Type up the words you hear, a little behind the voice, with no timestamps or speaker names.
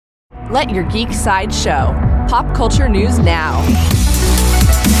Let your geek side show. Pop culture news now.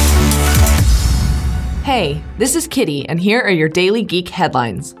 Hey, this is Kitty, and here are your daily geek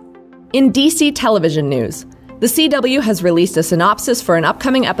headlines. In DC television news, the CW has released a synopsis for an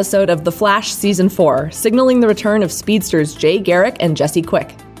upcoming episode of The Flash Season 4, signaling the return of speedsters Jay Garrick and Jesse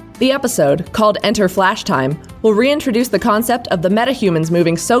Quick. The episode, called Enter Flash Time, will reintroduce the concept of the metahumans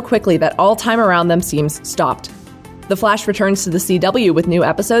moving so quickly that all time around them seems stopped. The Flash returns to the CW with new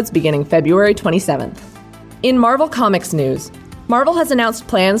episodes beginning February 27th. In Marvel Comics news, Marvel has announced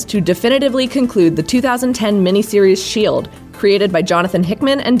plans to definitively conclude the 2010 miniseries S.H.I.E.L.D., created by Jonathan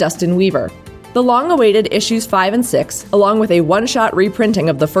Hickman and Dustin Weaver. The long-awaited issues 5 and 6, along with a one-shot reprinting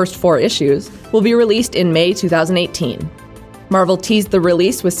of the first 4 issues, will be released in May 2018. Marvel teased the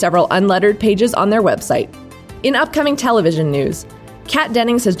release with several unlettered pages on their website. In upcoming television news, Kat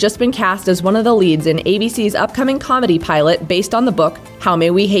Dennings has just been cast as one of the leads in ABC's upcoming comedy pilot based on the book How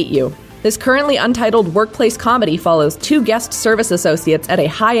May We Hate You. This currently untitled workplace comedy follows 2 guest service associates at a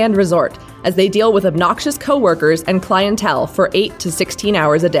high-end resort as they deal with obnoxious coworkers and clientele for 8 to 16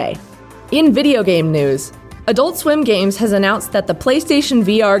 hours a day. In video game news, Adult Swim Games has announced that the PlayStation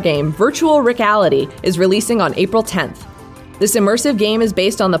VR game Virtual Rickality is releasing on April 10th. This immersive game is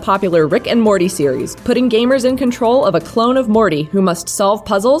based on the popular Rick and Morty series, putting gamers in control of a clone of Morty who must solve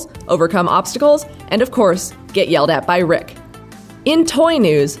puzzles, overcome obstacles, and of course, get yelled at by Rick. In toy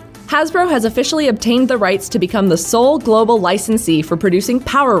news, Hasbro has officially obtained the rights to become the sole global licensee for producing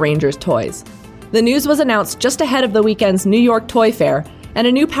Power Rangers toys. The news was announced just ahead of the weekend's New York Toy Fair, and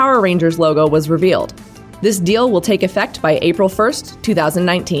a new Power Rangers logo was revealed. This deal will take effect by April 1st,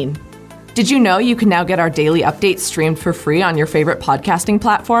 2019. Did you know you can now get our daily updates streamed for free on your favorite podcasting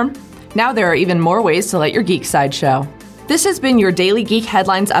platform? Now there are even more ways to let your geek side show. This has been your Daily Geek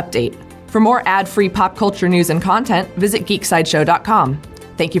Headlines Update. For more ad-free pop culture news and content, visit geeksideshow.com.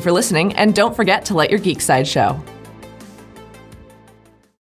 Thank you for listening, and don't forget to let your geek side show.